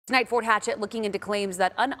Tonight, Fort Hatchet looking into claims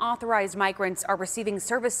that unauthorized migrants are receiving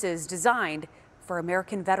services designed for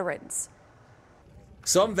American veterans.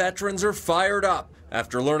 Some veterans are fired up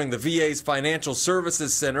after learning the VA's Financial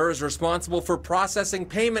Services Center is responsible for processing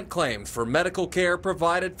payment claims for medical care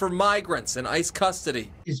provided for migrants in ICE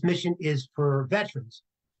custody. Its mission is for veterans,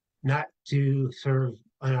 not to serve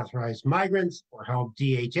unauthorized migrants or help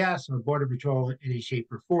DHS or Border Patrol in any shape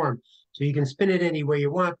or form. So you can spin it any way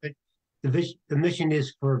you want, but the mission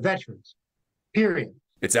is for veterans, period.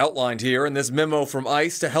 It's outlined here in this memo from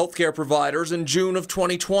ICE to healthcare providers in June of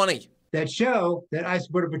 2020. That show that ICE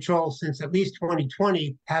Border Patrol, since at least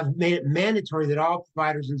 2020, have made it mandatory that all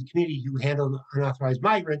providers in the community who handle unauthorized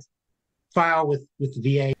migrants file with the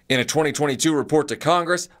VA. In a 2022 report to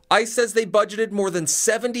Congress, ICE says they budgeted more than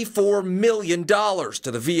 $74 million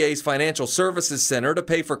to the VA's Financial Services Center to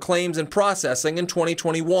pay for claims and processing in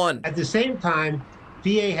 2021. At the same time,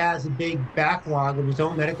 VA has a big backlog of its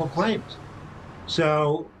own medical claims.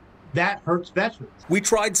 So that hurts veterans. We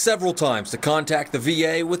tried several times to contact the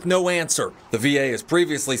VA with no answer. The VA has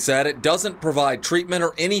previously said it doesn't provide treatment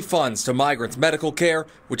or any funds to migrants' medical care,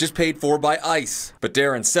 which is paid for by ICE. But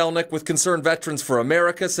Darren Selnick with Concerned Veterans for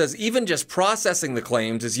America says even just processing the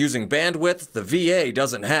claims is using bandwidth the VA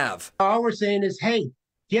doesn't have. All we're saying is, hey,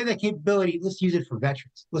 if you have that capability, let's use it for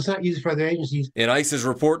veterans. Let's not use it for other agencies. In ICE's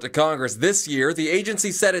report to Congress this year, the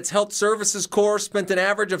agency said its Health Services Corps spent an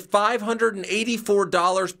average of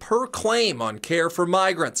 $584 per claim on care for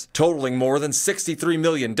migrants, totaling more than $63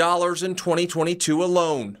 million in 2022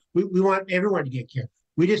 alone. We want everyone to get care.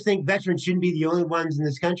 We just think veterans shouldn't be the only ones in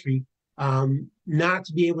this country not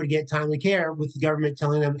to be able to get timely care, with the government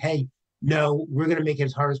telling them, hey, no, we're going to make it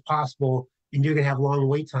as hard as possible, and you're going to have long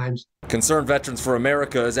wait times. Concerned Veterans for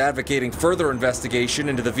America is advocating further investigation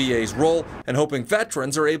into the VA's role and hoping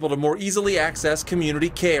veterans are able to more easily access community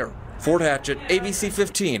care. Fort Hatchet, ABC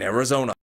 15, Arizona.